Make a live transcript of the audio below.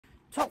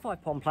Top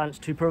 5 pond plants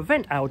to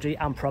prevent algae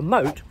and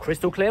promote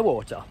crystal clear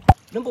water.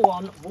 Number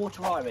 1,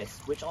 water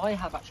iris, which I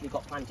have actually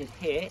got planted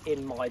here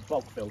in my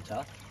bog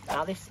filter.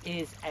 Now this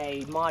is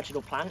a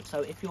marginal plant, so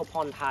if your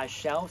pond has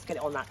shelves, get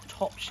it on that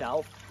top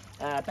shelf.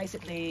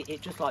 Basically, it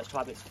just likes to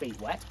have its feet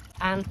wet.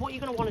 And what you're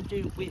going to want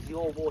to do with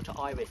your water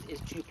iris is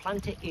to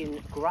plant it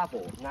in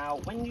gravel. Now,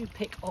 when you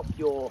pick up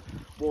your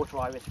water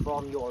iris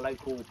from your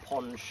local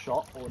pond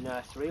shop or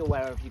nursery or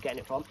wherever you're getting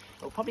it from,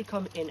 it will probably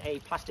come in a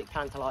plastic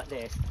planter like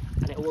this,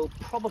 and it will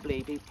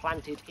probably be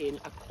planted in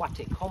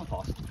aquatic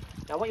compost.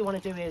 Now, what you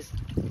want to do is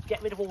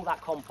get rid of all that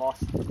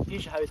compost,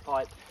 use your hose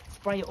pipe,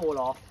 spray it all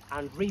off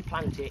and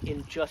replant it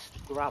in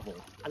just gravel.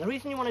 And the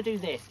reason you want to do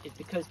this is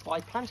because by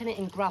planting it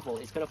in gravel,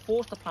 it's going to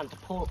force the plant to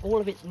pull all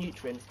of its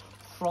nutrients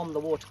from the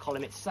water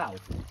column itself.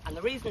 And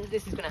the reason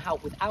this is going to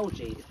help with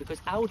algae is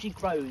because algae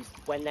grows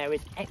when there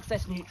is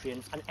excess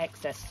nutrients and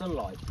excess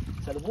sunlight.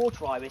 So the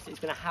water iris is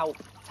going to help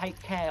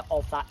take care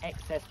of that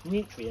excess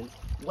nutrients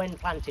when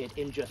planted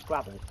in just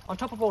gravel. On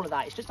top of all of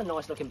that, it's just a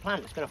nice looking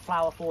plant. It's going to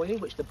flower for you,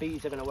 which the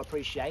bees are going to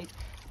appreciate.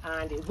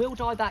 And it will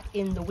die back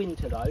in the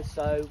winter though,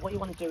 so what you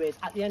want to do is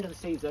at the end of the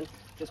season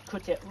just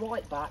cut it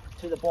right back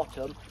to the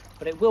bottom,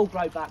 but it will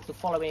grow back the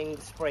following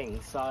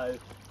spring. So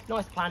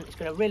nice plant. It's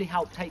going to really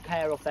help take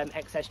care of them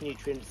excess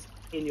nutrients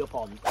in your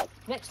pond.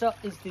 Next up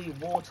is the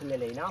water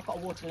lily. Now I've got a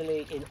water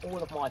lily in all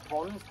of my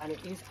ponds, and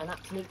it is an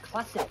absolute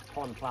classic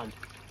pond plant.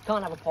 You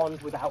can't have a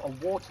pond without a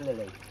water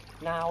lily.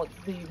 Now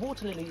the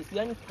water lily is the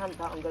only plant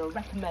that I'm going to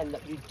recommend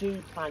that you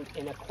do plant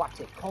in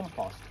aquatic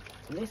compost.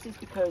 And this is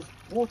because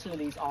water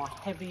lilies are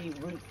heavy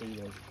root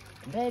feeders.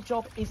 And their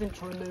job isn't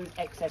to remove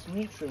excess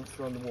nutrients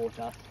from the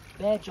water.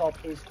 Their job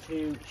is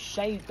to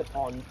shade the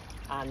pond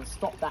and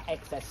stop that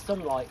excess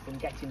sunlight from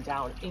getting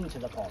down into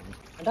the pond.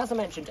 And as I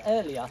mentioned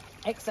earlier,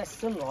 excess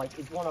sunlight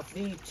is one of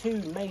the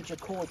 2 major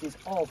causes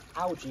of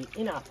algae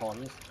in our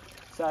ponds.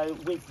 So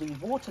with the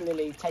water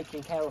lily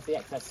taking care of the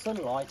excess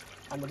sunlight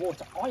and the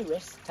water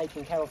iris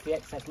taking care of the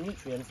excess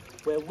nutrients,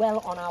 we're well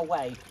on our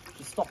way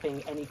to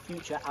stopping any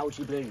future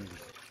algae blooms.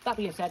 That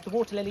being said, the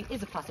water lily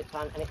is a classic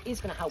plant and it is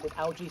going to help with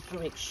algae through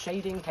its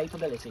shading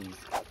capabilities.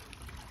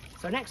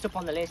 So next up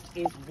on the list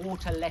is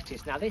water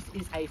lettuce. Now this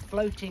is a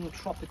floating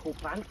tropical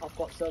plant. I've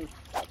got some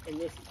in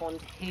this pond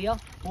here.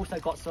 I've also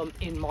got some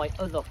in my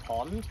other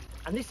pond.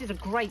 And this is a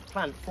great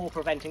plant for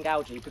preventing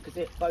algae because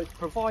it both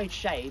provides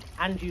shade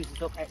and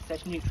uses up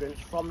excess nutrients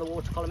from the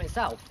water column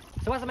itself.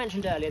 So as I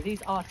mentioned earlier,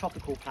 these are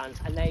tropical plants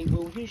and they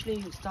will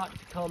usually start to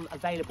become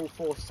available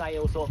for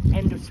sale sort of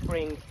end of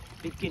spring,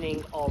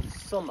 beginning of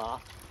summer.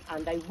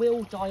 And they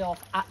will die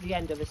off at the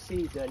end of the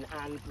season,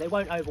 and they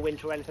won't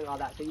overwinter or anything like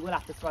that, so you will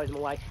have to throw them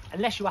away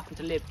unless you happen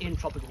to live in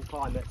tropical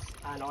climates,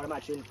 and I'd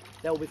imagine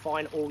they'll be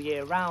fine all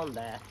year round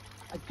there.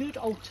 A good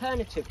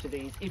alternative to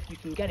these, if you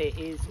can get it,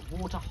 is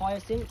water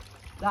hyacinth.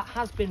 That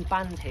has been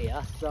banned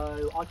here,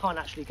 so I can't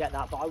actually get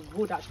that, but I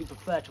would actually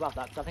prefer to have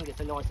that because I think it's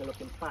a nicer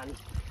looking plant.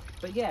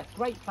 But yeah,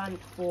 great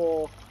plant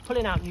for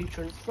pulling out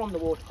nutrients from the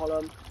water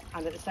column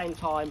and at the same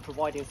time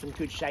providing some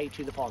good shade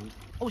to the pond.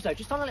 Also,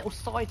 just on a little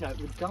side note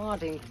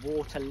regarding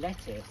water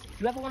lettuce, if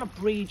you ever want to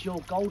breed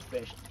your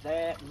goldfish,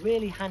 they're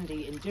really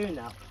handy in doing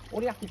that.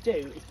 All you have to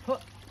do is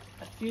put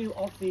a few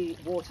of the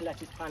water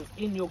lettuce plants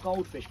in your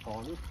goldfish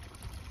pond,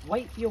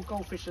 wait for your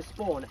goldfish to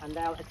spawn, and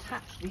they'll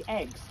attach the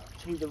eggs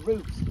to the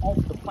roots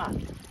of the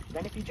plant.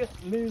 Then if you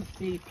just move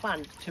the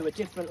plant to a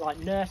different like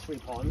nursery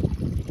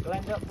pond, you'll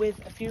end up with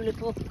a few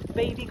little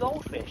baby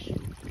goldfish.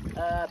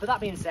 But that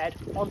being said,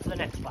 on to the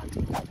next plant.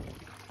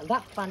 And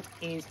that plant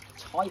is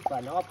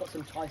typha. Now I've got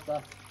some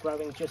typha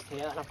growing just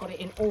here, and I've got it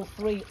in all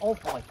 3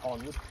 of my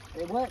ponds.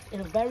 And it works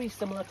in a very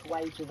similar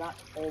way to that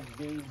of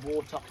the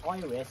water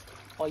iris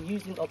by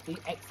using up the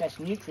excess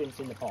nutrients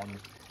in the pond.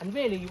 And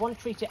really, you want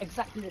to treat it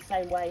exactly the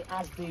same way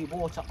as the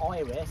water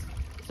iris.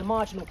 It's a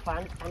marginal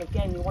plant, and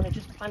again, you want to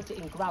just plant it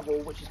in gravel,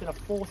 which is going to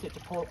force it to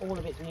pull all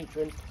of its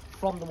nutrients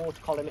from the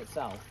water column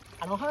itself.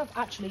 And I have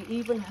actually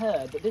even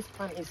heard that this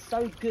plant is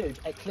so good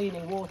at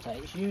cleaning water,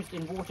 it's used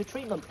in water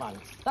treatment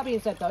plants. That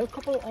being said though, a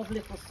couple of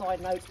little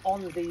side notes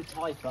on the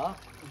typha.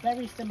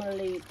 Very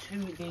similarly to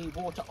the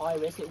water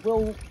iris, it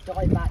will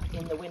die back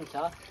in the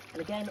winter.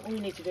 And again, all you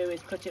need to do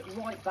is cut it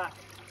right back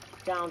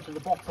down to the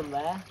bottom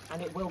there,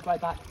 and it will grow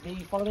back the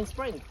following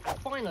spring. And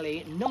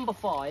finally, number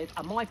 5,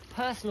 and my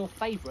personal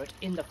favourite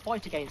in the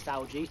fight against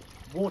algae,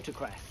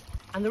 watercress.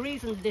 And the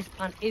reason this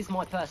plant is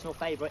my personal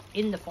favourite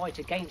in the fight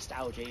against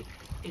algae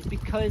is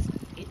because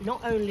it not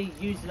only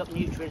uses up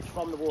nutrients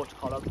from the water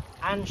column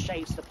and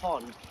shades the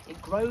pond,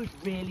 it grows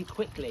really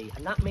quickly,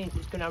 and that means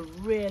it's going to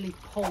really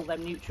pull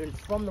them nutrients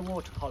from the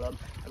water column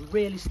and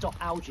really stop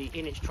algae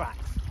in its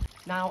tracks.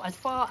 Now, as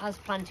far as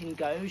planting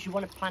goes, you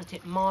want to plant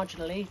it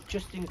marginally,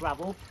 just in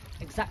gravel,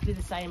 exactly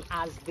the same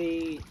as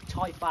the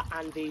typha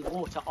and the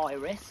water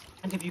iris.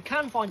 And if you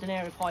can find an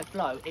area of high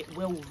flow, it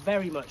will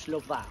very much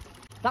love that.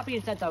 That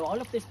being said though, I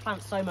love this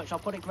plant so much,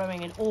 I've got it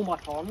growing in all my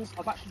ponds.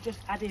 I've actually just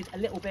added a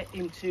little bit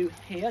into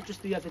here just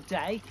the other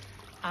day,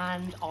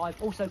 and I've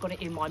also got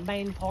it in my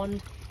main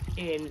pond,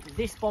 in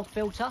this bog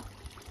filter,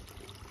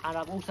 and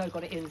I've also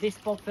got it in this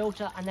bog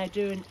filter, and they're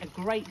doing a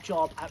great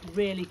job at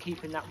really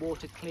keeping that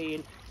water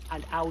clean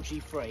and algae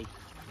free.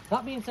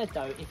 That being said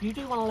though, if you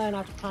do want to learn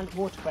how to plant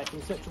watercress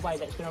in such a way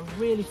that it's going to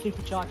really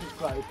supercharge its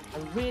growth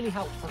and really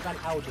help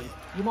prevent algae,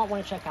 you might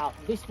want to check out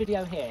this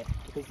video here,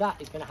 because that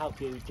is going to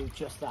help you do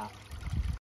just that.